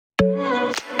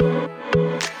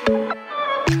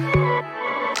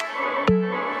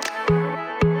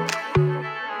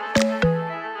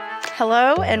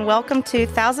Hello and welcome to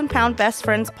 1,000-Pound Best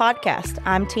Friends podcast.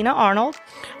 I'm Tina Arnold.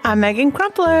 I'm Megan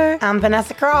Crumpler. I'm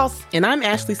Vanessa Cross. And I'm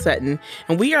Ashley Sutton,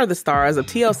 and we are the stars of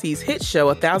TLC's hit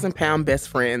show, 1,000-Pound Best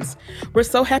Friends. We're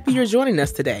so happy you're joining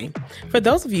us today. For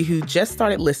those of you who just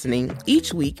started listening,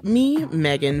 each week, me,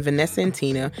 Megan, Vanessa, and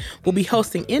Tina will be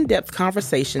hosting in-depth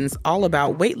conversations all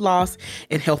about weight loss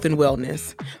and health and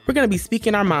wellness. We're going to be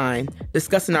speaking our mind,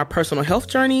 discussing our personal health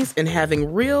journeys, and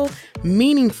having real,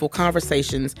 meaningful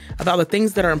conversations about the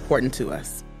things that are important to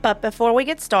us. But before we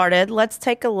get started, let's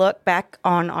take a look back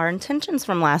on our intentions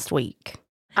from last week.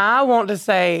 I want to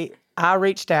say I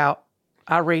reached out,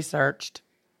 I researched,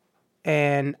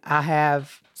 and I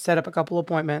have set up a couple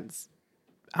appointments.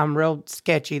 I'm real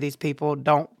sketchy. These people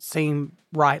don't seem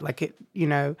right,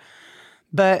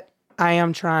 but I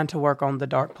am trying to work on the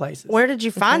dark places. Where did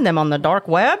you find them? On the dark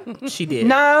web? She did.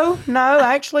 No,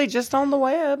 actually just on the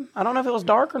web. I don't know if it was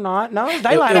dark or not. No, it was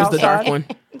daylight It was outside. the dark one.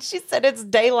 She said it's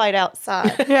daylight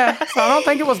outside. Yeah, so I don't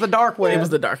think it was the dark web. It was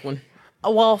the dark one.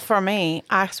 Well, for me,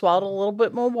 I swallowed a little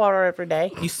bit more water every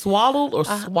day. You swallowed or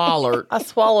swallowed? I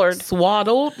swallowed.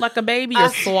 Swaddled like a baby or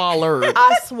swallowed?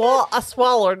 I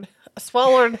swallowed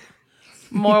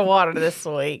more water this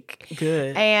week.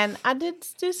 Good. And I did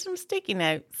do some sticky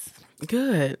notes.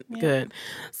 Good.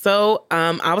 So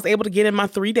I was able to get in my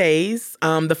 3 days.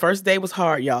 The first day was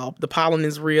hard, y'all. The pollen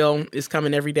is real. It's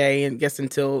coming every day, and guess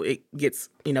until it gets,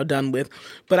 done with.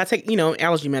 But I take,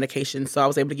 allergy medication, so I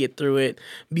was able to get through it.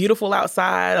 Beautiful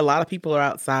outside. A lot of people are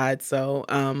outside, so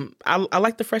I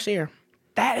like the fresh air.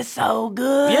 That is so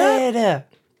good. Yeah.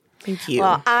 Thank you.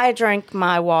 Well, I drank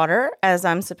my water as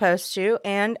I'm supposed to,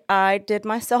 and I did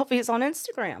my selfies on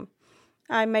Instagram.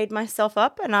 I made myself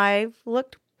up, and I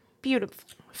looked beautiful.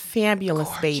 Fabulous,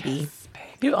 baby.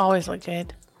 You always look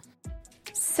good.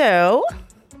 So,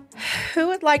 who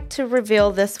would like to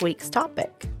reveal this week's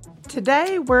topic?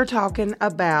 Today we're talking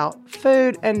about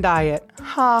food and diet.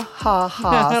 Ha ha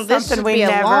ha. This Something should we be a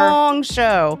never. long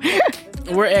show.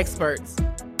 We're experts.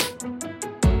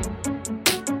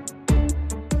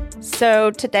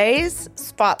 So today's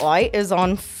spotlight is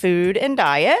on food and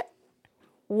diet.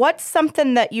 What's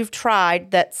something that you've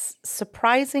tried that's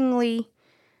surprisingly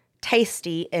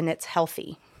tasty and it's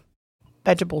healthy?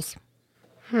 Vegetables.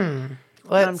 I'm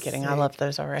kidding. I love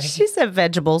those already. She said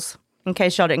vegetables. In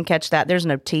case y'all didn't catch that, there's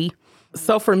no T.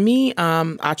 So for me,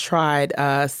 I tried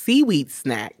seaweed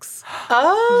snacks.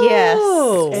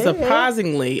 Oh. Yes.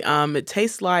 Surprisingly, it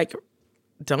tastes like,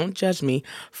 don't judge me,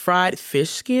 fried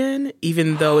fish skin,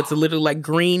 even though it's literally like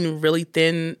green, really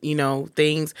thin,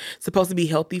 things supposed to be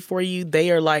healthy for you.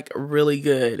 They are like really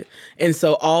good. And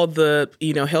so all the,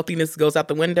 healthiness goes out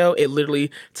the window. It literally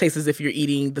tastes as if you're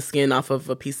eating the skin off of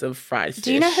a piece of fried fish.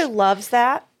 Do you know who loves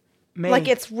that? Me. Like,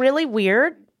 it's really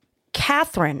weird.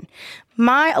 Catherine,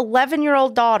 my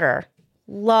 11-year-old daughter,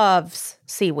 loves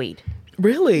seaweed.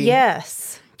 Really?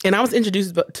 Yes. And I was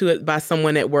introduced to it by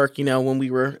someone at work, when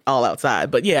we were all outside.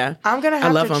 But yeah, I'm going to I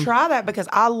have love to them. try that because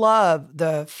I love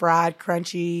the fried,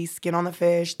 crunchy skin on the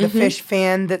fish, the fish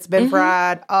fin that's been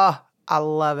fried. Oh, I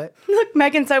love it. Look,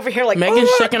 Megan's over here like, Megan's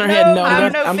shaking her head. No,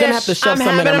 I'm no going to have to fish. shove I'm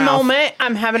some in having her a mouth. moment.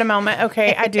 I'm having a moment.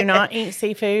 Okay, I do not eat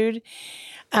seafood.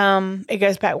 It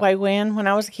goes back way when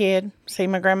I was a kid. See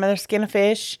my grandmother skin a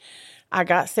fish. I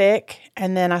got sick,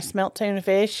 and then I smelt tuna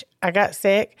fish. I got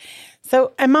sick.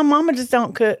 So, and my mama just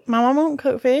don't cook. My mama don't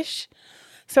cook fish.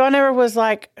 So I never was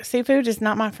like, seafood is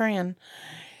not my friend.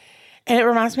 And it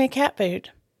reminds me of cat food.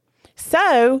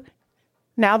 So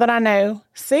now that I know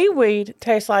seaweed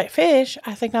tastes like fish,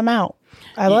 I think I'm out.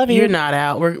 I love you. You're not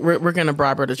out. We're going to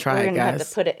bribe her to try We're it, going to have guys.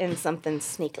 to put it in something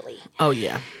sneakily. Oh,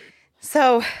 yeah.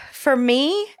 So for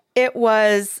me, it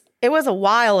was a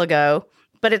while ago,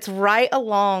 but it's right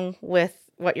along with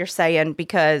what you're saying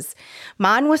because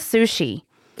mine was sushi.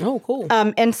 Oh, cool.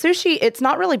 And sushi, it's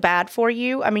not really bad for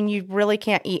you. I mean, you really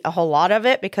can't eat a whole lot of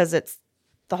it because it's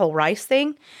the whole rice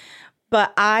thing.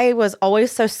 But I was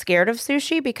always so scared of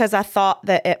sushi because I thought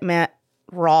that it meant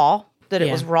raw, that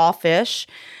it was raw fish.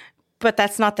 But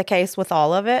that's not the case with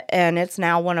all of it. And it's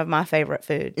now one of my favorite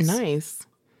foods. Nice.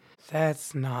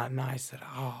 That's not nice at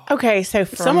all. Okay, so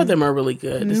Some of them are really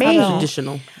good. It's me- not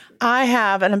traditional. I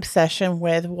have an obsession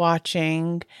with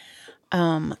watching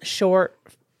short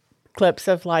clips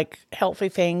of like healthy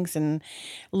things and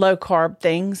low carb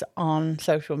things on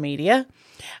social media.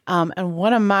 And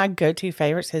one of my go-to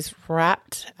favorites is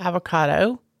wrapped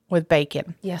avocado with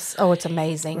bacon. Yes. Oh, it's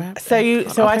amazing.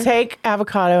 So I take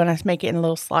avocado and I make it in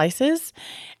little slices,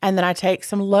 and then I take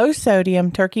some low sodium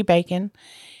turkey bacon,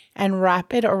 and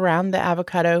wrap it around the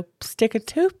avocado, stick a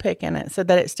toothpick in it so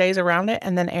that it stays around it,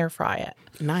 and then air fry it.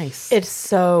 Nice. It's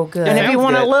so good. And if you Sounds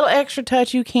want a good. little extra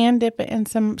touch, you can dip it in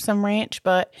some ranch,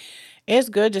 but it's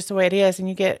good just the way it is, and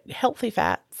you get healthy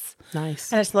fats.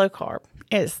 Nice. And it's low carb.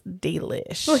 It's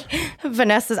delish.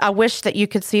 I wish that you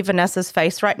could see Vanessa's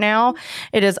face right now.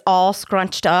 It is all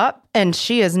scrunched up, and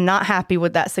she is not happy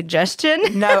with that suggestion.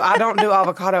 No, I don't do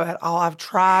avocado at all. I've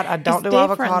tried. I don't It's do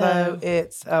different, avocado. though.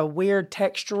 It's a weird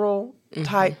textural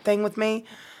type thing with me.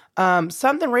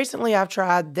 Something recently I've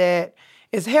tried that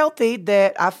is healthy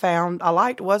that I found I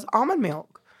liked was almond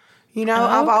milk. You know,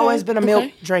 I've always been a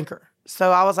milk drinker.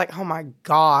 So I was like, oh my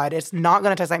God, it's not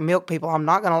going to taste like milk, people. I'm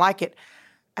not going to like it.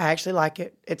 I actually like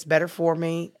it. It's better for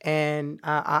me. And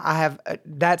I have,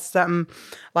 that's something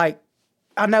like,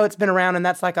 I know it's been around and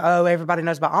that's like, oh, everybody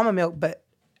knows about almond milk, but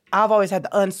I've always had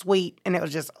the unsweet and it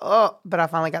was just, but I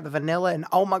finally got the vanilla and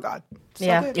oh my God. So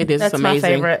good. It is That's amazing. my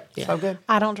favorite. So good.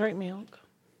 I don't drink milk.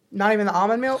 Not even the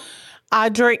almond milk? I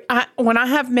drink, when I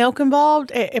have milk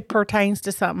involved, it pertains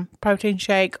to something, protein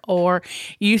shake or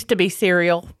used to be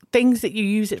cereal, things that you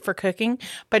use it for cooking.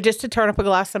 But just to turn up a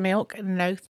glass of milk,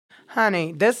 no.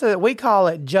 Honey, we call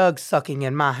it jug sucking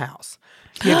in my house.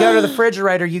 You go to the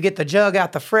refrigerator, you get the jug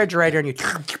out the refrigerator, and you.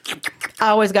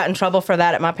 I always got in trouble for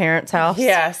that at my parents' house.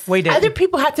 Yes. We did. Other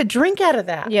people have to drink out of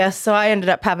that. Yes, so I ended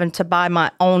up having to buy my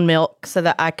own milk so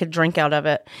that I could drink out of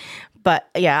it. But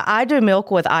yeah, I do milk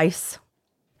with ice.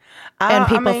 And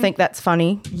people think that's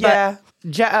funny. Yeah.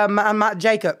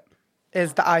 Jacob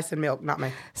is the ice and milk, not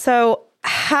me. So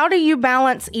how do you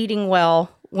balance eating well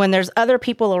when there's other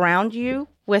people around you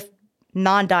with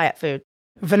non-diet food?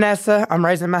 Vanessa, I'm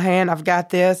raising my hand. I've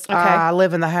got this. Okay. I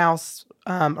live in the house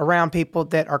around people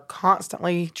that are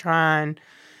constantly trying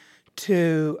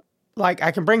to, like, I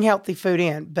can bring healthy food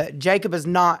in, but Jacob is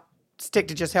not stick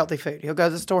to just healthy food. He'll go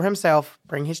to the store himself,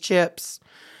 bring his chips,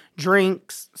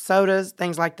 drinks, sodas,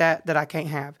 things like that I can't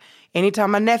have.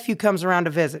 Anytime my nephew comes around to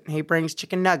visit, he brings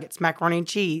chicken nuggets, macaroni and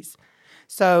cheese.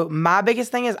 So my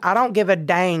biggest thing is I don't give a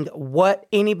dang what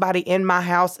anybody in my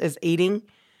house is eating.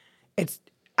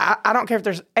 I don't care if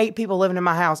there's 8 people living in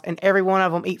my house and every one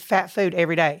of them eat fat food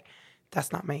every day.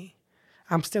 That's not me.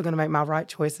 I'm still going to make my right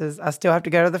choices. I still have to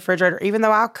go to the refrigerator. Even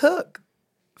though I'll cook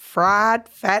fried,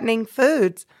 fattening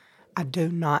foods, I do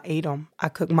not eat them. I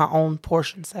cook my own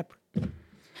portion separate.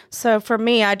 So for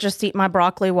me, I just eat my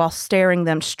broccoli while staring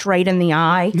them straight in the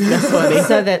eye.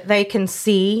 So that they can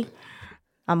see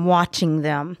I'm watching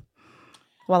them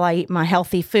while I eat my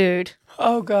healthy food.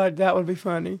 Oh, God, that would be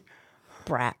funny.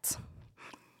 Brats.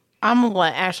 I'm gonna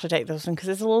let Ashley take this one because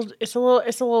it's a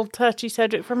little touchy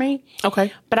subject for me.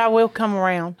 Okay. But I will come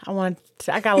around.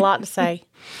 I got a lot to say.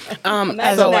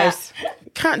 As So, always.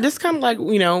 just kind of like,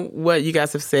 what you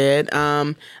guys have said.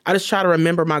 I just try to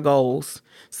remember my goals.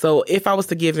 So if I was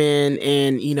to give in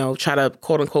and, try to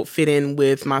quote unquote fit in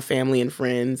with my family and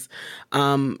friends,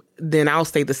 then I'll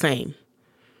stay the same.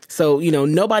 So,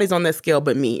 nobody's on that scale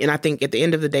but me. And I think at the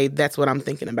end of the day, that's what I'm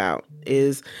thinking about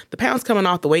is the pounds coming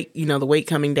off, the weight, the weight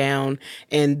coming down.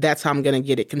 And that's how I'm going to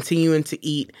get it. Continuing to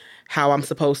eat how I'm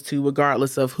supposed to,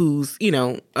 regardless of who's,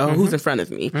 who's in front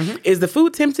of me. Mm-hmm. Is the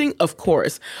food tempting? Of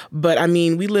course. But I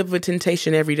mean, we live with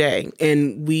temptation every day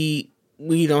and we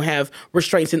have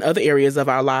restraints in other areas of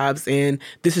our lives. And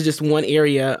this is just one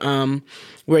area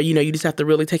where, you just have to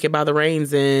really take it by the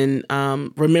reins and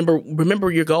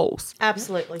remember your goals.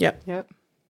 Absolutely. Yep.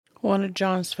 One of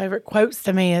John's favorite quotes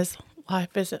to me is,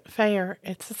 life isn't fair,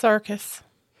 it's a circus.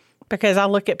 Because I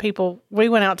look at people, we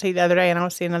went out to eat the other day and I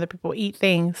was seeing other people eat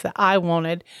things that I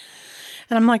wanted.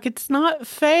 And I'm like, it's not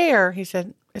fair. He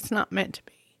said, it's not meant to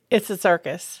be. It's a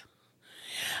circus.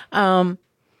 But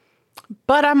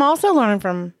I'm also learning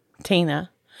from Tina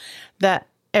that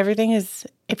everything is,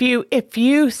 if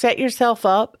you set yourself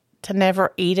up to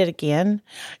never eat it again,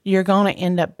 you're going to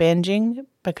end up binging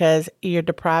because you're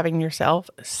depriving yourself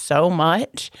so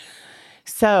much.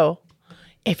 So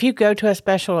if you go to a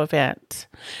special event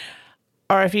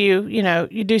or if you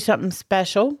do something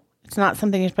special, it's not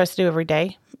something you're supposed to do every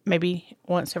day, maybe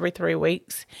once every 3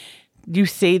 weeks, you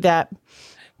see that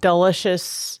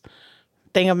delicious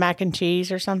thing of mac and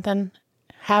cheese or something,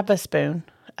 have a spoon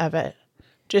of it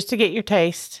just to get your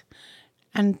taste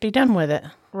and be done with it.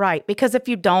 Right. Because if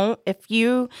you don't, if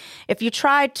you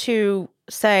try to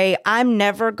say, I'm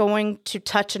never going to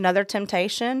touch another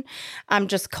temptation, I'm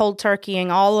just cold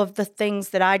turkeying all of the things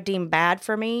that I deem bad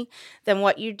for me, then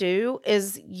what you do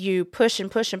is you push and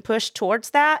push and push towards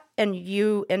that, and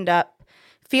you end up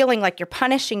feeling like you're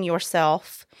punishing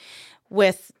yourself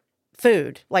with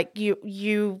food. Like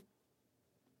you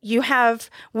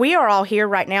we are all here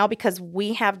right now because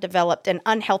we have developed an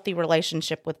unhealthy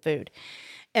relationship with food.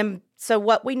 And so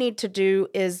what we need to do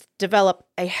is develop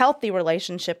a healthy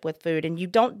relationship with food. And you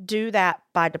don't do that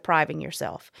by depriving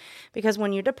yourself. Because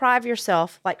when you deprive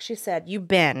yourself, like she said, you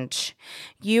binge.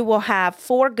 You will have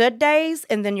 4 good days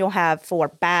and then you'll have 4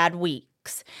 bad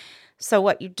weeks. So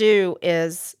what you do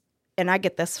is, and I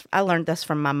learned this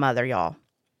from my mother, y'all.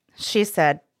 She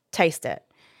said, taste it.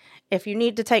 If you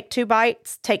need to take 2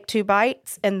 bites, take 2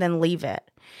 bites and then leave it.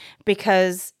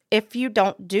 Because if you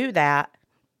don't do that,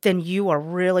 then you are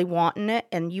really wanting it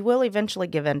and you will eventually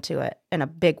give into it in a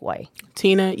big way.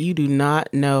 Tina, you do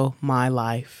not know my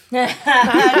life. You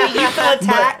feel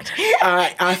attacked?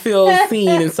 I feel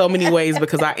seen in so many ways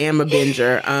because I am a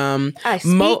binger. I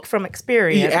speak from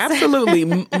experience. Yeah, absolutely.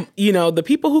 The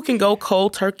people who can go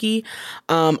cold turkey,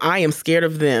 I am scared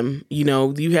of them.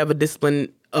 You have a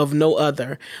discipline of no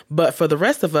other. But for the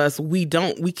rest of us, we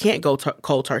can't go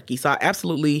cold turkey. So I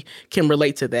absolutely can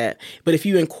relate to that. But if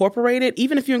you incorporate it,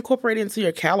 even if you incorporate it into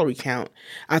your calorie count,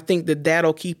 I think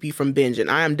that'll keep you from binging.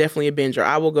 I am definitely a binger.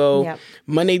 I will go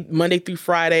Monday through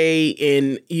Friday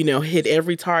and, hit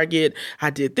every target. I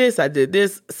did this.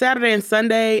 Saturday and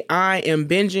Sunday, I am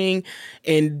binging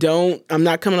and I'm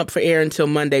not coming up for air until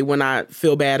Monday when I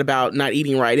feel bad about not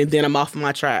eating right. And then I'm off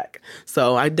my track.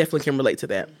 So I definitely can relate to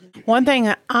that. One thing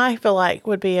that I feel like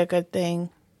would be a good thing,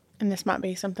 and this might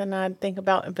be something I'd think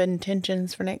about of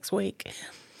intentions for next week,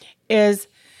 is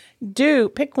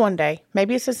pick one day.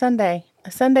 Maybe it's a Sunday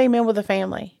meal with the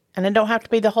family. And it don't have to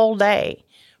be the whole day,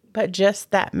 but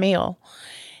just that meal.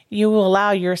 You will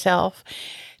allow yourself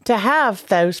to have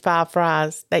those 5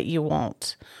 fries that you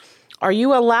want. Or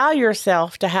you allow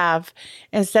yourself to have,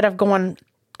 instead of going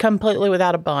completely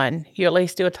without a bun, you at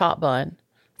least do a top bun.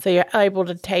 So you're able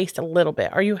to taste a little bit,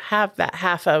 or you have that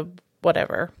half of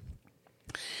whatever,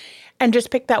 and just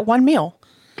pick that one meal.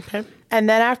 Okay. And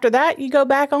then after that, you go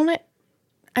back on it,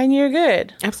 and you're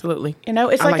good. Absolutely.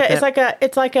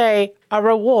 It's like a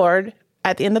reward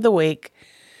at the end of the week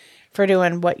for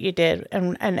doing what you did,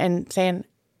 and saying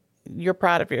you're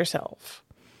proud of yourself.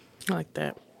 I like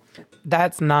that.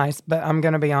 That's nice, but I'm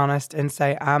going to be honest and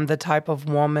say I'm the type of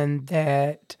woman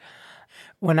that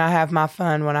when I have my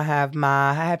fun, when I have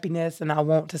my happiness and I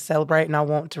want to celebrate and I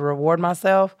want to reward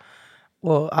myself,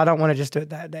 well, I don't want to just do it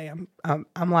that day.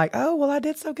 I'm like, oh, well, I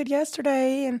did so good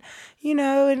yesterday and,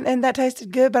 and that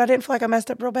tasted good, but I didn't feel like I messed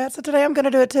up real bad. So today I'm going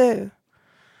to do it too.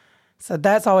 So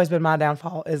that's always been my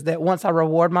downfall, is that once I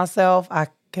reward myself, I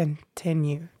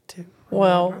continue to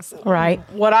reward myself. Right.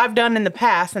 What I've done in the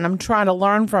past, and I'm trying to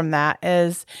learn from that,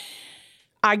 is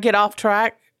I get off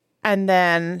track. And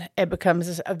then it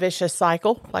becomes a vicious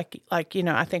cycle. Like I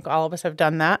think all of us have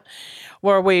done that,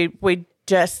 where we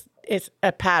just, it's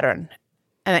a pattern.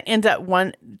 And it ends up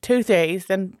 2 days,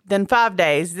 then 5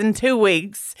 days, then 2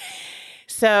 weeks.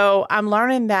 So I'm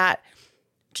learning that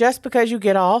just because you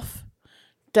get off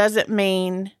doesn't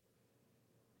mean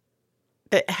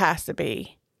that it has to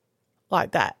be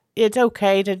like that. It's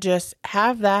okay to just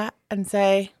have that and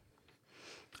say,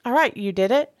 all right, you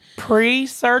did it.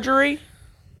 Pre-surgery,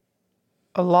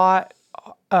 a lot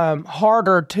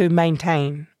harder to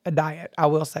maintain a diet. I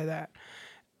will say that.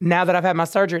 Now that I've had my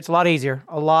surgery, it's a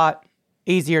lot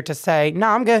easier to say, no,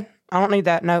 I'm good. I don't need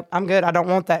that. No, I'm good. I don't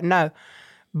want that. No.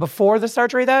 Before the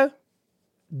surgery, though,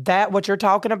 what you're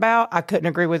talking about, I couldn't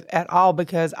agree with at all,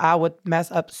 because I would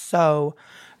mess up so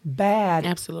bad.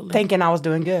 Absolutely. Thinking I was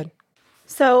doing good.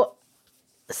 So,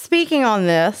 speaking on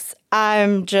this,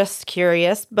 I'm just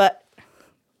curious, but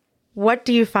what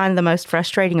do you find the most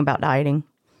frustrating about dieting?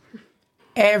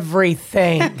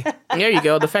 Everything. There you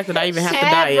go. The fact that I even have to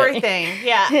diet. Everything.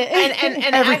 Yeah.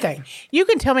 And everything. You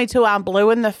can tell me till I'm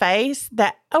blue in the face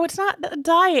that, it's not a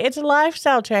diet. It's a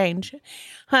lifestyle change.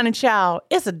 Honey child,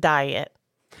 it's a diet.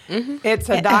 Mm-hmm. It's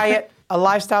a diet, a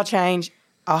lifestyle change,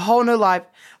 a whole new life,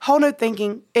 whole new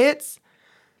thinking. It's...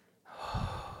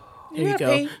 There you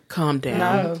go. Pee? Calm down.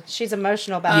 No. She's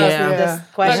emotional about this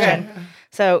question. Okay.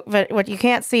 So what you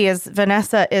can't see is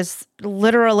Vanessa is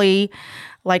literally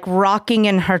like rocking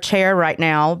in her chair right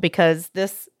now, because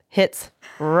this hits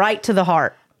right to the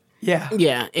heart. Yeah.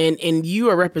 Yeah. And you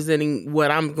are representing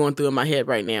what I'm going through in my head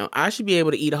right now. I should be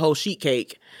able to eat a whole sheet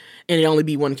cake and it only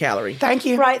be 1 calorie. Thank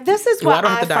you. Right. This is what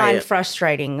I find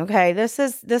frustrating. Okay. This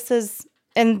is,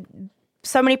 and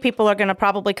so many people are going to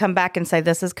probably come back and say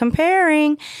this is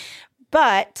comparing.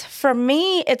 But for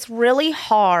me, it's really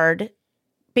hard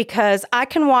because I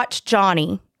can watch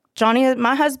Johnny. Johnny,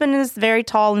 my husband, is very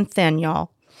tall and thin, y'all.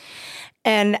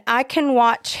 And I can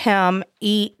watch him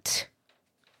eat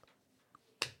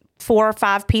 4 or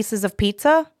 5 pieces of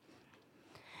pizza.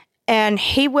 and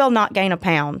he will not gain a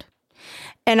pound.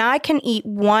 And I can eat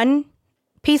one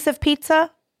piece of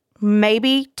pizza,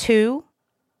 maybe two,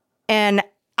 and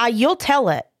you'll tell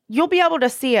it. You'll be able to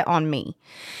see it on me.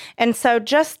 And so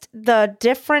just the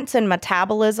difference in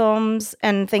metabolisms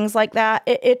and things like that,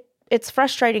 it's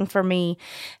frustrating for me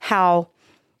how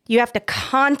you have to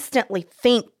constantly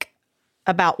think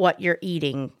about what you're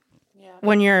eating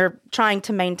when you're trying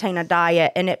to maintain a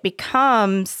diet, and it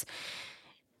becomes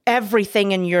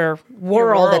everything in your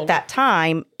world at that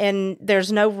time, and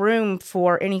there's no room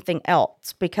for anything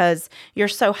else because you're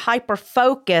so hyper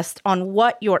focused on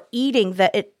what you're eating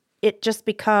that it just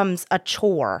becomes a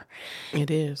chore.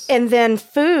 It is. And then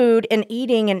food and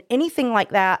eating and anything like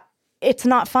that, it's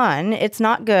not fun. It's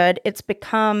not good. It's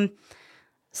become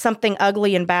something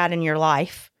ugly and bad in your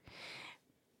life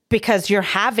because you're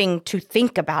having to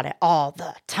think about it all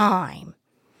the time.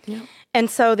 Yep. And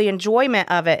so the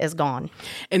enjoyment of it is gone.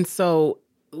 And so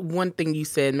one thing you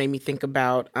said made me think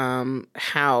about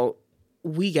how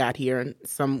we got here, and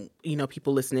some,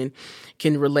 people listening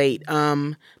can relate.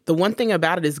 The one thing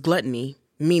about it is gluttony,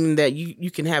 meaning that you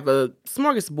can have a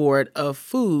smorgasbord of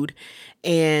food,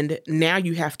 and now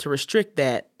you have to restrict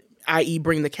that, i.e.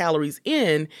 bring the calories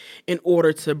in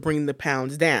order to bring the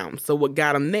pounds down. So what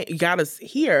got us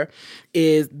here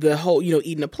is the whole,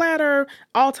 eating a platter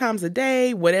all times a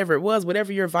day, whatever it was,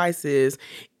 whatever your vice is,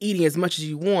 eating as much as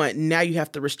you want. Now you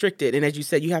have to restrict it. And as you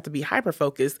said, you have to be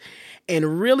hyper-focused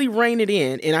and really rein it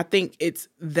in. And I think it's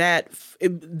that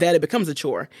it becomes a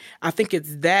chore. I think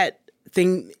it's that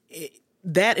thing,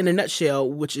 that in a nutshell,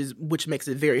 which makes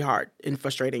it very hard and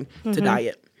frustrating to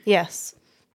diet. Yes.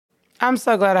 I'm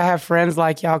so glad I have friends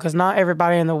like y'all, because not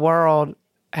everybody in the world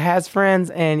has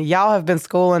friends, and y'all have been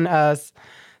schooling us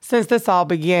since this all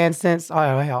began,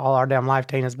 all our damn life.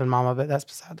 Tina's been mama, but that's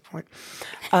beside the point.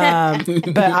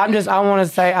 But I want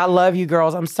to say I love you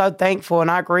girls. I'm so thankful, and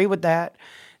I agree with that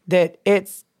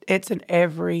it's an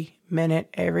every minute,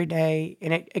 every day,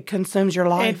 and it consumes your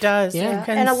life. It does. Yeah.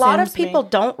 And a lot of people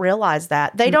don't realize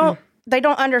that. They don't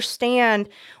understand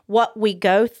what we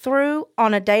go through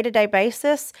on a day-to-day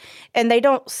basis, and they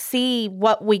don't see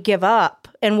what we give up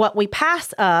and what we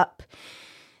pass up.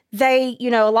 A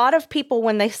lot of people,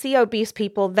 when they see obese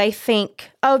people, they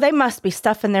think, oh, they must be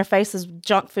stuffing their faces with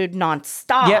junk food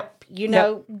nonstop.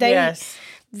 Yep.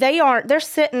 They aren't. They're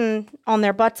sitting on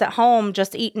their butts at home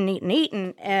just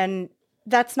eating, and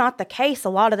that's not the case a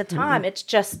lot of the time. It's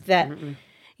just that,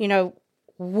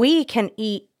 we can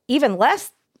eat even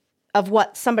less of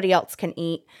what somebody else can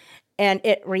eat, and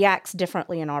it reacts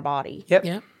differently in our body.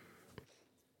 Yep.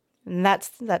 And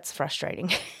that's frustrating.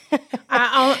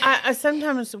 I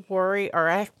sometimes worry, or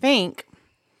I think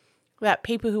that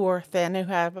people who are thin, who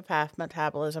have a fast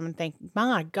metabolism, and think,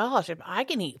 my gosh, if I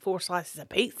can eat 4 slices of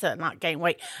pizza and not gain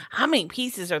weight, how many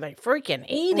pieces are they freaking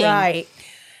eating? Right.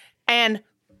 And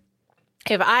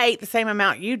if I ate the same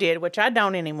amount you did, which I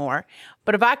don't anymore,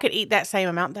 but if I could eat that same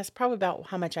amount, that's probably about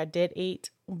how much I did eat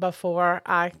before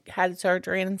I had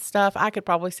surgery and stuff. I could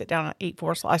probably sit down and eat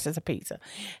 4 slices of pizza.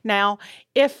 Now,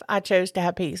 if I chose to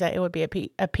have pizza, it would be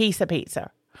a piece of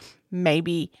pizza,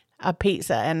 maybe a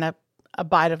pizza and a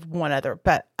bite of one other.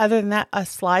 But other than that, a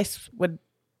slice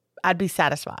I'd be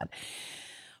satisfied.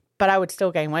 But I would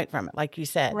still gain weight from it, like you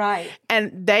said. Right.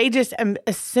 And they just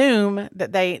assume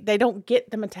that they don't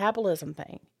get the metabolism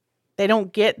thing. They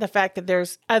don't get the fact that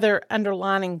there's other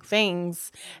underlying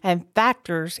things and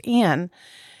factors in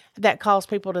that cause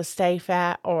people to stay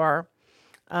fat or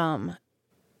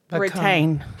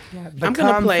retain. I'm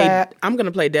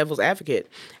gonna play devil's advocate.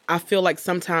 I feel like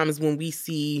sometimes when we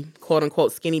see quote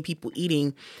unquote skinny people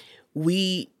eating,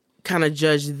 we kind of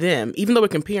judge them. Even though we're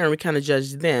comparing, we kind of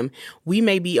judge them. We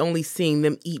may be only seeing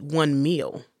them eat one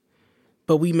meal,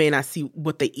 but we may not see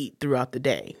what they eat throughout the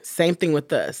day. Same thing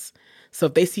with us. So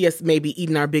if they see us maybe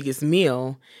eating our biggest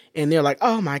meal and they're like,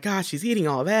 oh my gosh, she's eating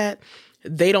all that,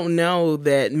 they don't know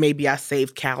that maybe I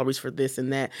saved calories for this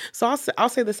and that. So I'll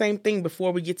say the same thing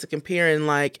before we get to comparing,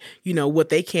 like, what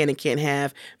they can and can't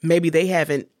have. Maybe they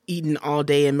haven't eaten all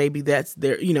day and maybe that's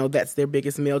their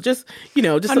biggest meal. Just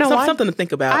something to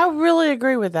think about. I really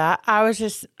agree with that.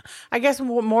 I guess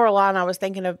more along, I was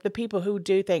thinking of the people who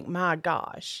do think, my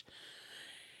gosh,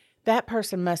 that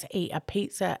person must eat a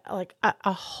pizza, like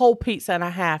a whole pizza and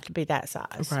a half to be that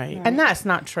size. Right. And that's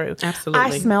not true. Absolutely.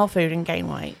 I smell food and gain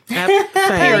weight.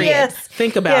 Yes.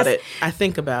 Think about it. I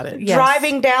think about it. Yes.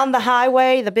 Driving down the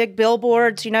highway, the big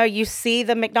billboards, you see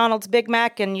the McDonald's Big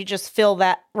Mac and you just feel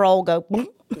that roll go boom.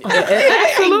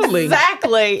 Absolutely.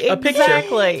 Exactly. A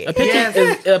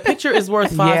picture is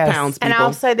worth 5 pounds, people. And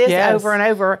I'll say this over and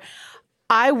over.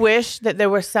 I wish that there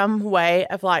was some way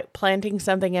of like planting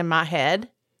something in my head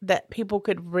that people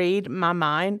could read my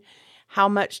mind, how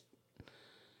much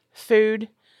food,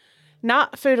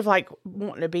 not food of like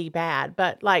wanting to be bad,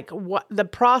 but like what the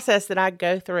process that I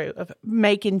go through of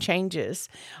making changes,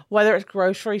 whether it's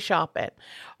grocery shopping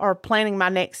or planning my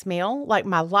next meal, like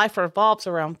my life revolves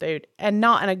around food, and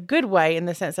not in a good way, in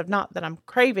the sense of not that I'm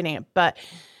craving it, but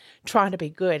trying to be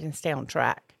good and stay on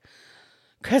track.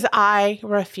 Because I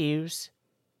refuse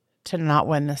to not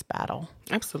win this battle.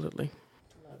 Absolutely.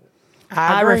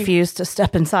 I refuse to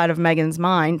step inside of Megan's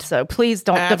mind, so please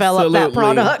don't develop that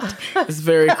product. It's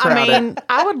very crowded. I mean,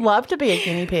 I would love to be a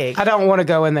guinea pig. I don't want to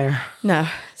go in there. No.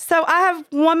 So I have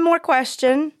one more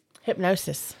question.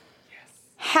 Hypnosis.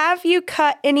 Have you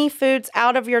cut any foods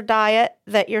out of your diet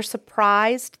that you're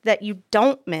surprised that you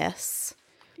don't miss?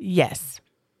 Yes.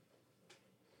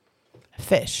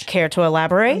 Fish. Care to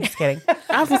elaborate? Just kidding.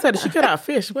 I was going to say, did she cut out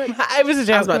fish? What? It was a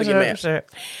joke. I was about to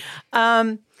get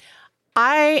mad.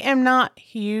 I am not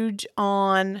huge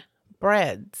on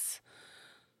breads.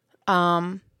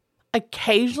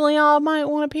 Occasionally I might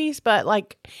want a piece, but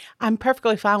like I'm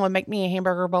perfectly fine with making me a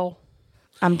hamburger bowl.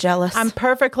 I'm jealous. I'm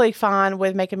perfectly fine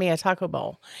with making me a taco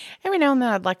bowl. Every now and then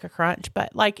I'd like a crunch,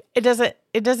 but like it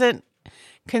doesn't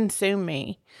consume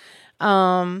me.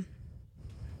 I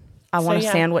want a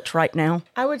sandwich right now.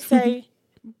 I would say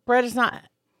bread is not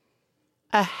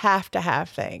a have to have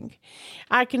thing.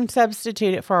 I can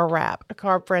substitute it for a wrap, a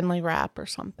carb friendly wrap or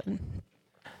something.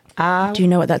 Do you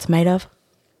know what that's made of?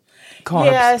 Carbs.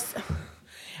 Yes.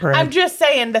 Bread. I'm just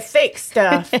saying the thick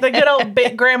stuff, the good old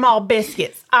grandma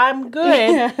biscuits. I'm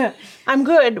good. I'm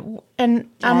good. And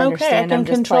I'm okay. I understand. can I'm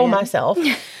just control playing. myself.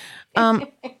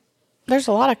 There's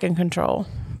a lot I can control,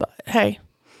 but hey,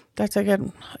 that's a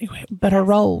good, better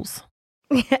rolls.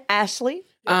 Ashley?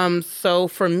 So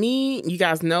for me, you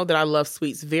guys know that I love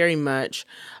sweets very much.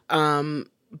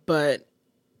 But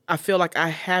I feel like I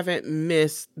haven't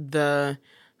missed the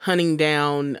hunting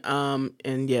down,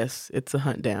 and yes, it's a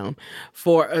hunt down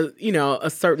for a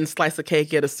certain slice of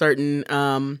cake at a certain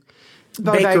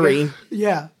bakery.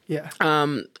 Yeah.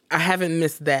 I haven't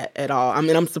missed that at all. I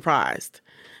mean, I'm surprised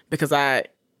because I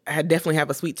definitely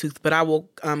have a sweet tooth, but I will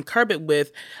curb it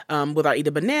with whether I eat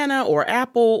a banana or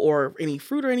apple or any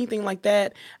fruit or anything like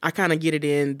that. I kind of get it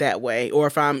in that way. Or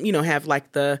if I'm, have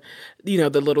like the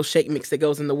little shake mix that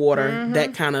goes in the water,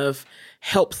 that kind of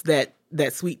helps that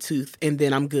sweet tooth, and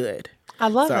then I'm good. I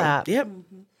love that. Yep.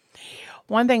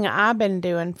 One thing I've been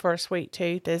doing for a sweet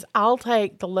tooth is I'll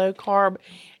take the low carb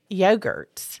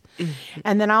yogurts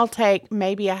and then I'll take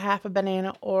maybe a half a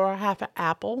banana or a half an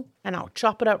apple and I'll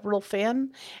chop it up real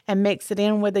thin and mix it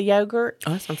in with the yogurt.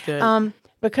 Oh, that sounds good.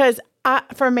 Because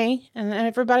for me, and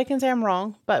everybody can say I'm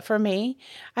wrong, but for me,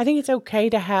 I think it's okay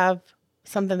to have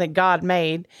something that God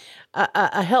made,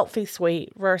 a healthy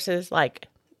sweet versus like,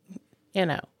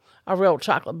 a real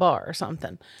chocolate bar or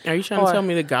something. Are you trying to tell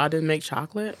me that God didn't make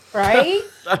chocolate? Right?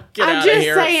 Get I'm out just of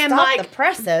here. saying, Stop like, the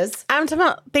presses. I'm talking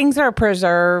about things that are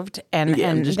preserved and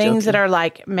I'm just things that joking. are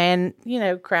like,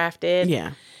 crafted.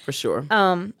 Yeah, for sure.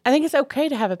 I think it's okay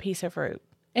to have a piece of fruit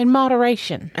in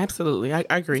moderation, Absolutely. I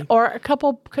agree. or a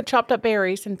couple chopped up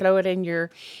berries and throw it in your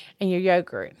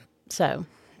yogurt. So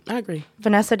I agree.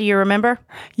 Vanessa, do you remember?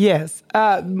 Yes.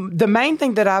 The main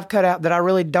thing that I've cut out that I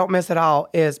really don't miss at all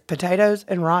is potatoes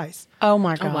and rice. oh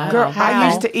my god, wow. Girl, How? I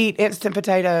used to eat instant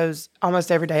potatoes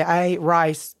almost every day. I ate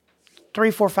rice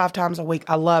 3, 4, 5 times a week.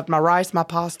 I loved my rice, my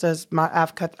pastas,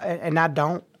 I've cut, and I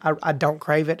don't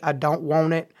crave it. I don't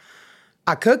want it.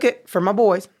 I cook it for my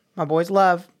boys. My boys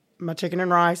love my chicken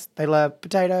and rice. They love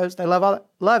potatoes. They love all that.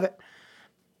 Love it.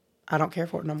 I don't care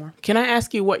for it no more. Can I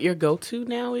ask you what your go-to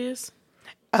now is?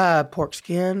 Pork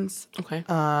skins. Okay.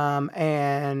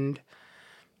 And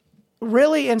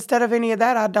really, instead of any of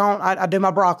that, I do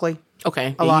my broccoli.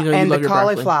 Okay. A lot. You And love the your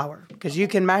broccoli. cauliflower. Because you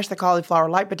can mash the cauliflower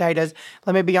like potatoes.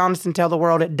 Let me be honest and tell the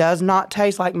world it does not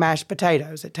taste like mashed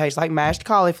potatoes. It tastes like mashed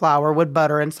cauliflower with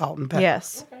butter and salt and pepper.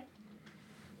 Yes.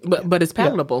 But it's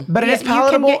palatable. But it is You can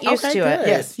palatable. get used Okay, to it.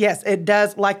 good. Yes, it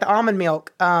does. Like the almond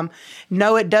milk.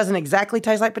 No, it doesn't exactly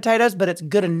taste like potatoes, but it's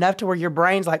good enough to where your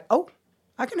brain's like, oh,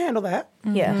 I can handle that.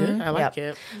 Yeah. Good. I like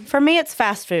it. For me, it's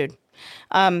fast food.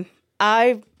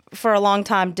 I, for a long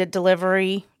time, did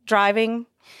delivery driving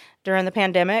during the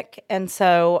pandemic. And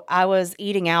so I was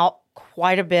eating out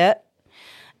quite a bit.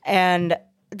 And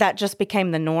that just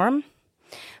became the norm.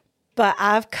 But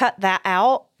I've cut that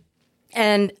out.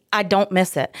 And I don't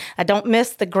miss it. I don't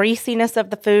miss the greasiness of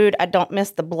the food. I don't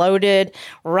miss the bloated,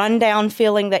 rundown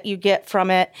feeling that you get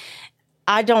from it.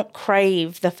 I don't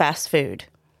crave the fast food.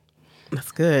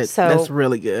 That's good. So- That's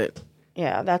really good.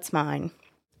 Yeah, that's mine.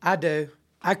 I do.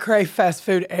 I crave fast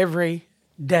food every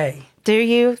day. Do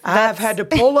you? I've had to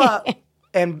pull up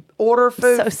and order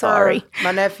food So sorry. for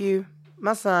my nephew,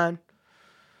 my son.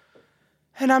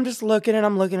 And I'm just looking and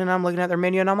I'm looking at their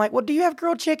menu and I'm like, well, do you have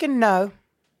grilled chicken? No.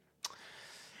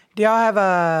 Do y'all have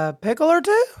a pickle or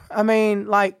two? I mean,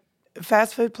 like,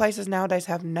 fast food places nowadays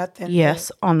have nothing.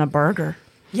 Yes, on a burger.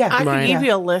 Yeah. I Right. can give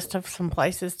you a list of some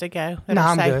places to go that No, are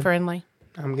I'm safe good. friendly.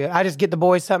 I'm good. I just get the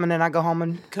boys something and then I go home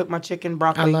and cook my chicken,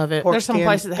 broccoli. I love it. pork There's some skin,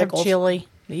 places that have pickles. chili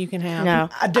that you can have. No.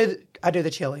 I do the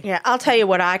chili. Yeah, I'll tell you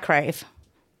what I crave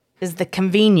is the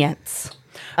convenience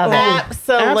of it.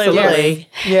 Absolutely.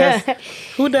 Yes.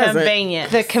 Who doesn't?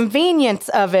 Convenient. The convenience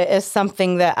of it is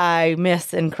something that I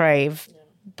miss and crave,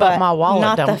 but my wallet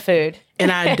not the don't. food.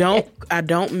 And I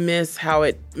don't miss how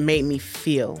it made me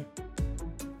feel.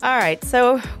 All right,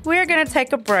 so we're going to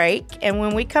take a break, and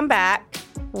when we come back,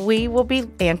 we will be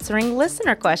answering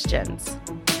listener questions.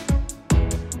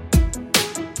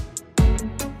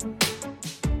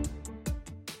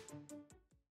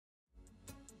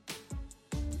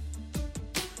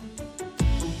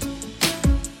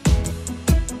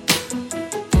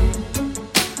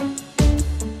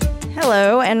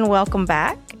 Hello, and welcome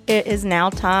back. It is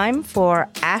now time for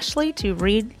Ashley to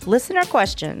read listener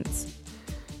questions.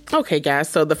 Okay, guys.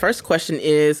 So the first question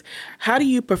is, how do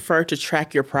you prefer to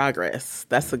track your progress?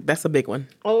 That's a big one.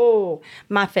 Oh,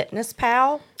 my Fitness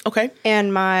Pal Okay.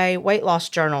 and my weight loss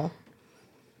journal.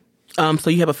 So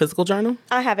you have a physical journal?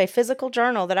 I have a physical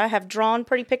journal that I have drawn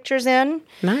pretty pictures in.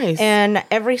 Nice. And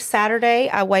every Saturday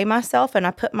I weigh myself and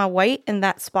I put my weight in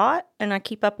that spot and I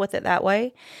keep up with it that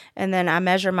way. And then I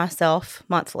measure myself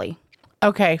monthly.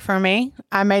 Okay, for me,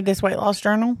 I made this weight loss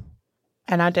journal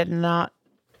and I did not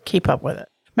keep up with it.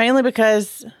 Mainly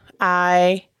because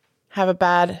I have a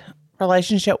bad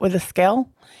relationship with the scale.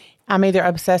 I'm either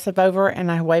obsessive over it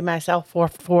and I weigh myself four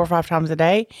or five times a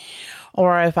day.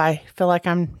 Or if I feel like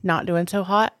I'm not doing so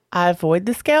hot, I avoid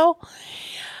the scale.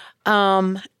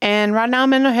 And right now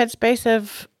I'm in a headspace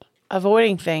of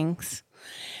avoiding things.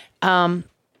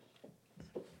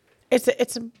 It's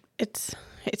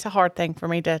a hard thing for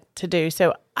me to do.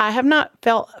 So I have not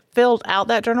filled out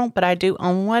that journal, but I do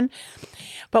own one.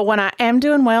 But when I am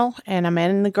doing well and I'm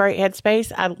in the great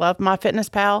headspace, I love my Fitness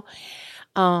Pal.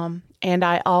 And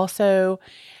I also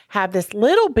have this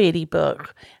little bitty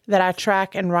book that I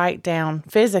track and write down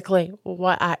physically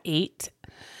what I eat.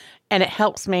 And it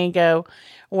helps me go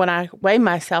when I weigh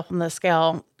myself on the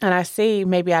scale and I see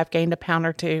maybe I've gained a pound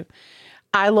or two.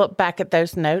 I look back at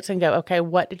those notes and go, okay,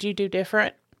 what did you do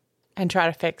different? And try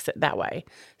to fix it that way.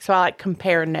 So I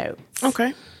compare notes.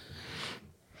 Okay.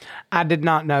 I did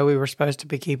not know we were supposed to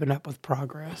be keeping up with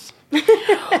progress.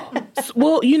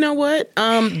 Well, you know what?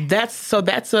 That's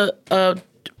a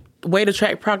way to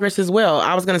track progress as well.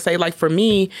 I was going to say, like, for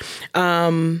me,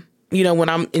 when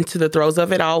I'm into the throes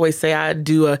of it, I always say I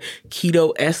do a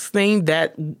keto-esque thing.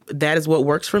 That is what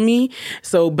works for me.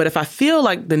 So, but if I feel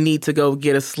like the need to go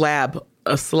get a slab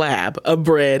of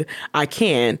bread, I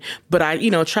can. But I,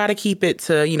 try to keep it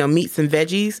to, meats and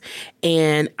veggies.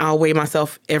 And I'll weigh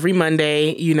myself every Monday,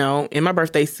 in my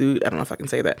birthday suit. I don't know if I can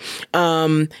say that.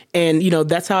 And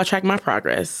that's how I track my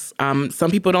progress. Some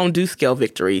people don't do scale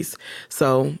victories.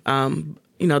 So,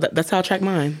 that's how I track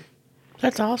mine.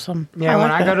 That's awesome. Yeah, when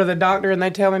I go to the doctor and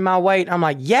they tell me my weight, I'm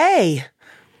like, yay!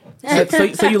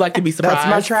 So you like to be surprised? That's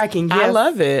my tracking, I yes.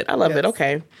 love it. I love it. Yes.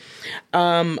 Okay.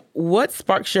 What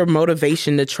sparks your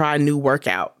motivation to try new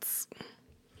workouts?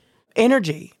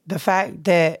 Energy. The fact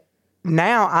that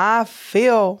now I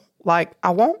feel like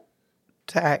I want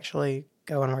to actually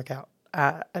go and work out.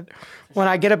 When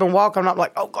I get up and walk, I'm not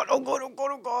like, oh God, oh God, oh God,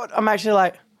 oh God. I'm actually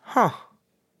like, let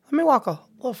me walk a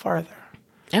little further.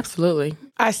 Absolutely.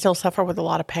 I still suffer with a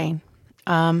lot of pain.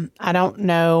 I don't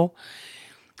know.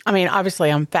 I mean,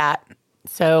 obviously I'm fat,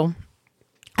 so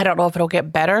I don't know if it'll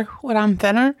get better when I'm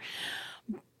thinner,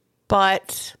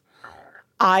 but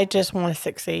I just want to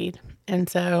succeed. And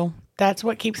so that's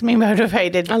what keeps me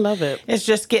motivated. I love it. It's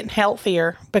just getting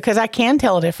healthier because I can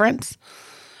tell a difference.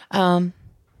 So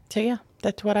yeah,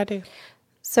 that's what I do.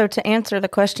 So to answer the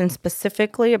question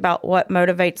specifically about what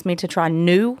motivates me to try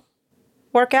new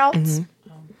workouts,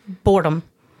 boredom.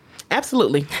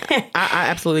 Absolutely. I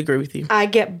absolutely agree with you. I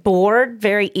get bored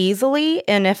very easily.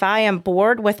 And if I am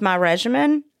bored with my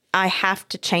regimen, I have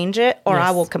to change it or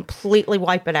I will completely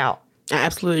wipe it out. I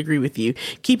absolutely agree with you.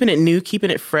 Keeping it new, keeping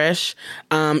it fresh.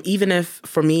 Even if,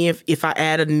 for me, if I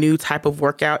add a new type of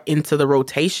workout into the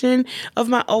rotation of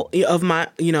my other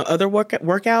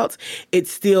workouts, it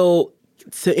still,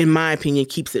 in my opinion,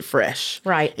 keeps it fresh.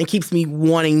 Right. And keeps me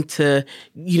wanting to,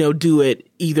 do it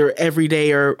either every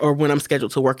day or when I'm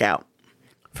scheduled to work out.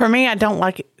 For me, I don't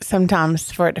like it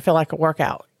sometimes for it to feel like a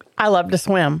workout. I love to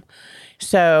swim.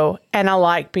 So, and I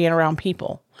like being around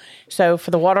people. So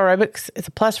for the water aerobics, it's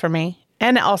a plus for me.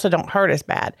 And it also don't hurt as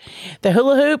bad. The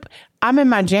hula hoop, I'm in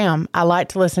my gym. I like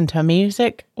to listen to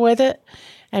music with it.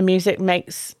 And music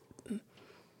makes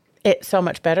it so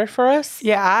much better for us.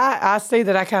 Yeah, I see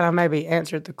that I kind of maybe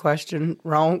answered the question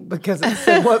wrong because it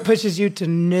said what pushes you to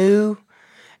new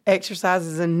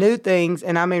exercises and new things.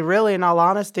 And I mean, really, in all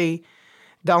honesty,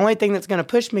 the only thing that's going to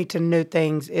push me to new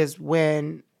things is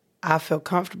when I feel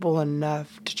comfortable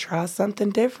enough to try something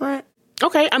different.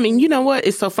 Okay, I mean, you know what?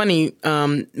 It's so funny.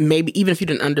 Maybe even if you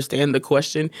didn't understand the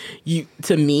question, you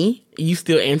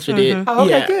still answered it. Oh, okay,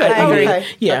 yeah, good. I agree. Okay.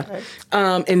 Yeah. Okay.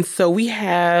 And so we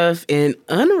have an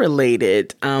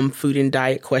unrelated food and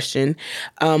diet question.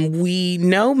 We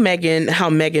know how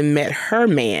Megan met her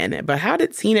man, but how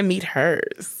did Tina meet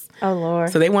hers? Oh, Lord.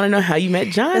 So they want to know how you met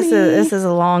Johnny. This is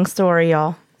a long story,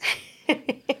 y'all.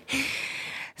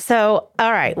 So,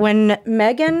 all right, when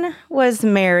Megan was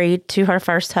married to her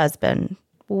first husband,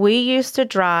 we used to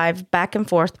drive back and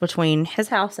forth between his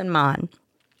house and mine.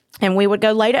 And we would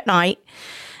go late at night.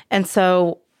 And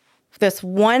so this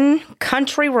one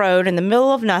country road in the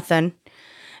middle of nothing,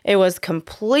 it was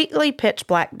completely pitch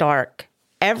black dark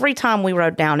every time we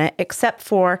rode down it, except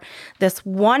for this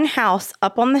one house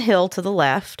up on the hill to the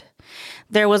left.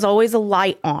 There was always a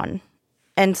light on.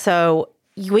 And so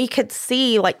we could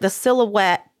see like the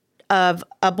silhouette of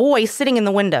a boy sitting in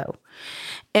the window.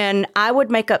 And I would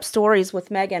make up stories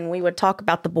with Megan. We would talk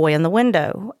about the boy in the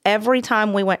window. Every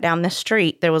time we went down the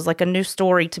street, there was like a new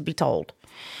story to be told.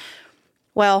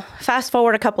 Well, fast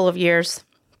forward a couple of years.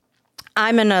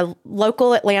 I'm in a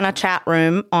local Atlanta chat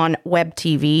room on Web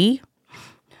TV,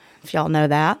 if y'all know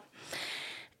that.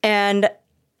 And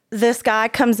this guy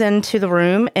comes into the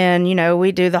room and,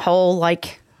 we do the whole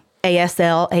like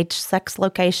ASL, age, sex,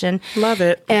 location. Love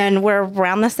it. And we're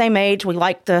around the same age. We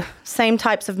like the same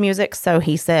types of music, so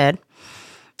he said.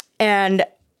 And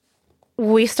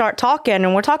we start talking,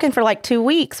 and we're talking for like 2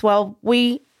 weeks. Well,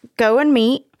 we go and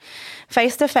meet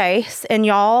face to face. And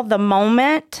y'all, the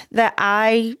moment that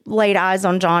I laid eyes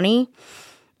on Johnny,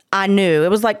 I knew. It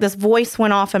was like this voice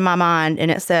went off in my mind, and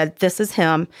it said, this is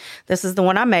him. This is the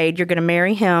one I made. You're going to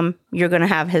marry him. You're going to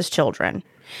have his children.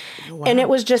 Wow. And it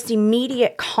was just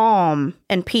immediate calm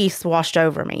and peace washed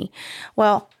over me.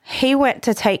 Well, he went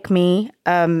to take me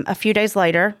a few days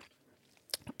later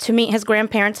to meet his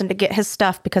grandparents and to get his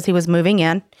stuff because he was moving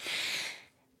in.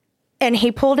 And he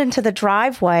pulled into the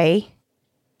driveway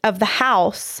of the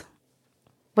house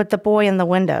with the boy in the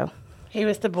window. He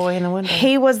was the boy in the window.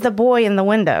 He was the boy in the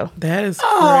window. That is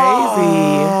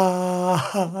crazy.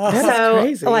 So,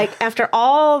 crazy. like, after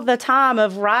all the time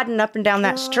of riding up and down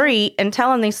that street and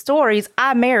telling these stories,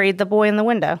 I married the boy in the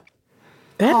window.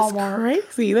 That is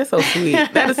crazy. That's so sweet.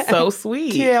 That is so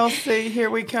sweet. TLC, here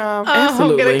we come.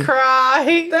 Absolutely. I'm going to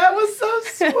cry. That was so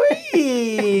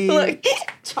sweet. Look,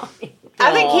 Johnny.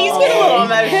 I think he's getting a little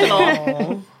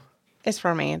emotional. It's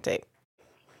romantic.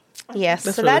 Yes,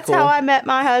 That's so really that's cool. how I met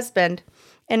my husband.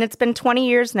 And it's been 20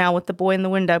 years now with the boy in the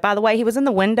window. By the way, he was in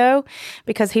the window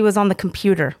because he was on the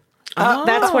computer.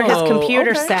 That's where his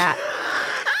computer sat.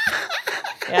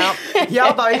 Yep.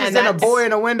 Y'all thought he was in a boy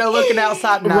in a window looking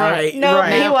outside. No. Right. No,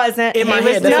 right. he wasn't. In my He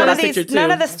was- head, that's none what of I pictured too.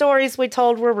 None of the stories we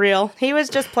told were real. He was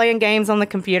just playing games on the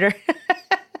computer.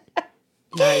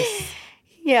 Nice.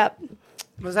 Yep.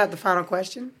 Was that the final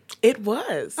question? It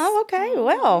was. Oh, okay.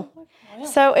 Well,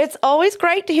 so it's always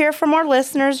great to hear from our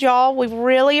listeners, y'all. We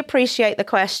really appreciate the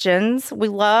questions. We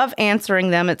love answering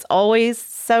them. It's always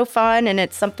so fun, and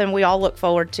it's something we all look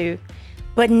forward to.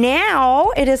 But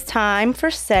now it is time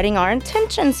for setting our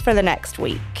intentions for the next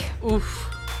week. Oof.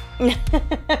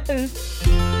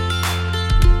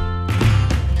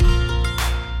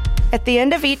 At the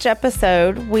end of each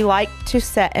episode, we like to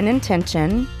set an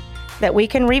intention that we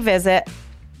can revisit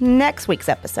next week's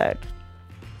episode.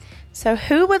 So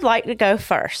who would like to go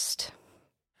first?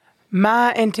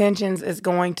 My intentions is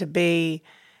going to be,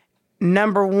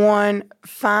 number one,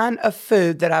 find a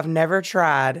food that I've never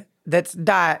tried that's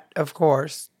diet, of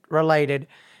course, related,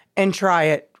 and try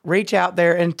it. Reach out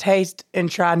there and taste and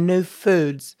try new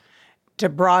foods to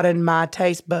broaden my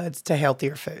taste buds to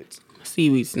healthier foods.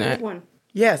 Seaweed snack. One.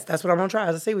 Yes, that's what I'm going to try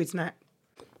as a seaweed snack.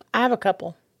 I have a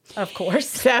couple. Of course.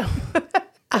 So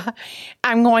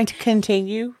I'm going to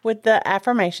continue with the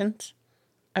affirmations.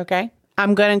 Okay.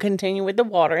 I'm going to continue with the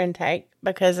water intake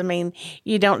because,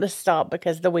 you don't just stop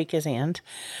because the week is end.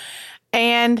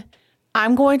 And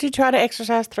I'm going to try to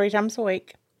exercise 3 times a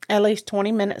week, at least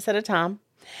 20 minutes at a time.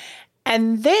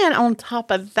 And then on top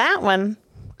of that one,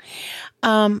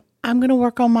 I'm going to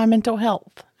work on my mental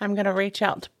health. I'm going to reach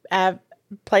out to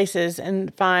places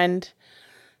and find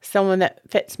someone that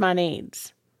fits my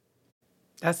needs.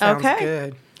 That sounds Okay.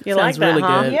 good. You Sounds like that, really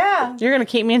huh? good. Yeah. You're going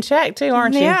to keep me in check too,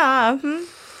 aren't you? Yeah.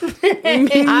 They've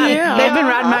been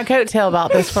riding my coattail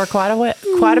about this for quite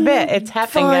a bit. It's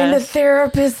happening. Find a guys.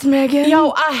 therapist, Megan.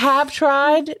 Yo, I have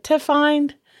tried to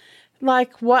find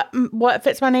like what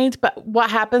fits my needs, but what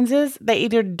happens is they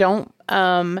either don't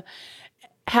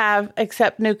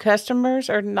accept new customers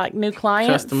or like new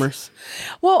clients. Customers.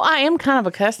 Well, I am kind of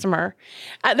a customer.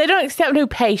 They don't accept new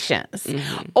patients,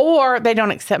 or they don't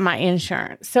accept my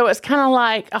insurance. So it's kind of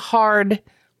like a hard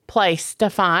place to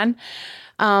find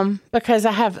because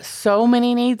I have so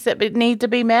many needs that need to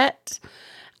be met.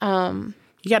 You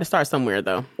got to start somewhere,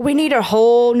 though. We need a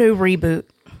whole new reboot.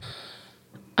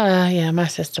 Yeah, my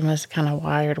system is kind of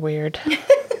wired weird.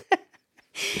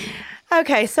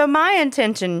 Okay, so my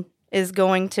intention is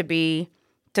going to be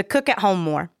to cook at home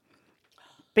more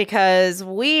because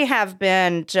we have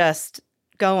been just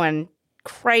going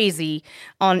crazy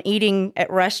on eating at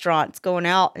restaurants, going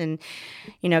out and,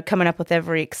 coming up with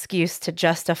every excuse to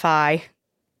justify,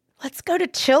 let's go to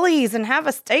Chili's and have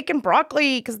a steak and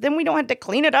broccoli because then we don't have to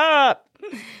clean it up.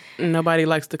 Nobody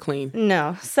likes to clean.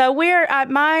 No. So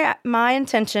my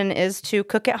intention is to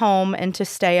cook at home and to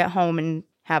stay at home and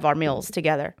have our meals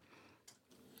together.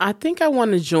 I think I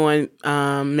want to join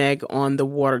Meg on the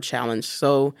water challenge.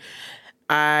 So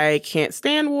I can't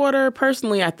stand water.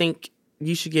 Personally, I think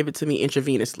you should give it to me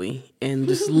intravenously and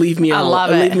just leave me alone.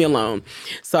 love it. Leave me alone.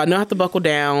 So I know I have to buckle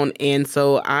down. And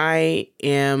so I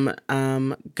am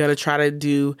going to try to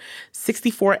do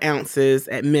 64 ounces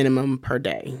at minimum per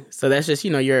day. So that's just,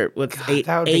 your what's eight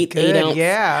That would be good. 8 ounce.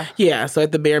 Yeah. Yeah. So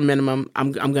at the bare minimum,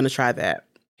 I'm going to try that.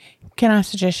 Can I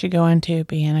suggest you go into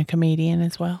being a comedian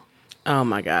as well? Oh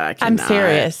my God. I I'm cannot.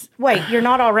 serious. Wait, you're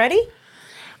not already?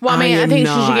 Well, I am think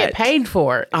she should get not. paid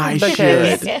for it. I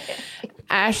because should.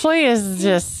 Ashley is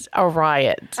just a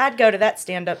riot. I'd go to that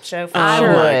stand-up show for I Oh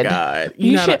sure. my would. God.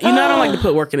 You I should- don't like to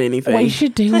put work in anything. We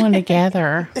should do one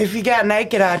together. If you got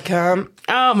naked, I'd come.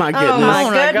 Oh my goodness. Oh my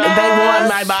goodness. They want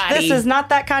my body. This is not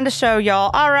that kind of show, y'all.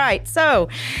 All right. So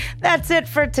that's it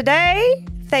for today.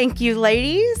 Thank you,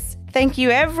 ladies. Thank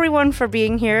you, everyone, for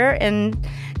being here and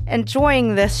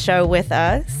enjoying this show with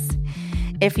us.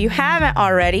 If you haven't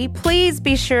already, please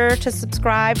be sure to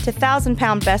subscribe to 1,000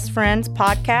 Pound Best Friends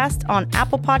podcast on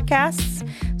Apple Podcasts,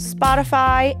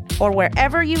 Spotify, or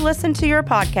wherever you listen to your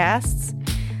podcasts.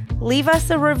 Leave us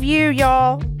a review,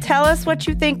 y'all. Tell us what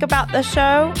you think about the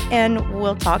show, and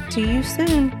we'll talk to you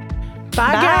soon.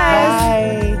 Bye,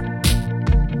 guys. Bye.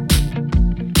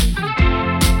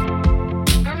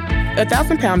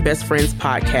 1,000 Pound Best Friends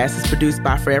podcast is produced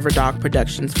by Forever Dog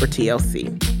Productions for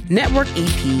TLC. Network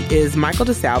EP is Michael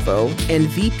DeSalvo, and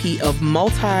VP of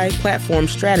Multi-Platform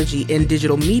Strategy and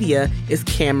Digital Media is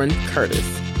Cameron Curtis.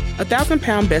 1,000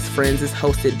 Pound Best Friends is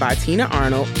hosted by Tina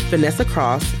Arnold, Vanessa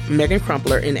Cross, Megan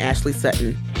Crumpler, and Ashley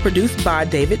Sutton. Produced by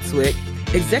David Zwick.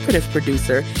 Executive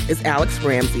producer is Alex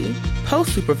Ramsey.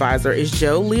 Post supervisor is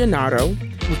Joe Leonardo.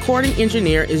 Recording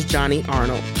engineer is Johnny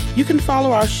Arnold. You can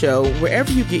follow our show wherever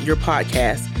you get your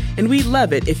podcasts, and we'd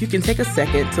love it if you can take a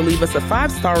second to leave us a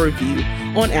 5-star review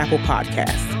on Apple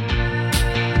Podcasts.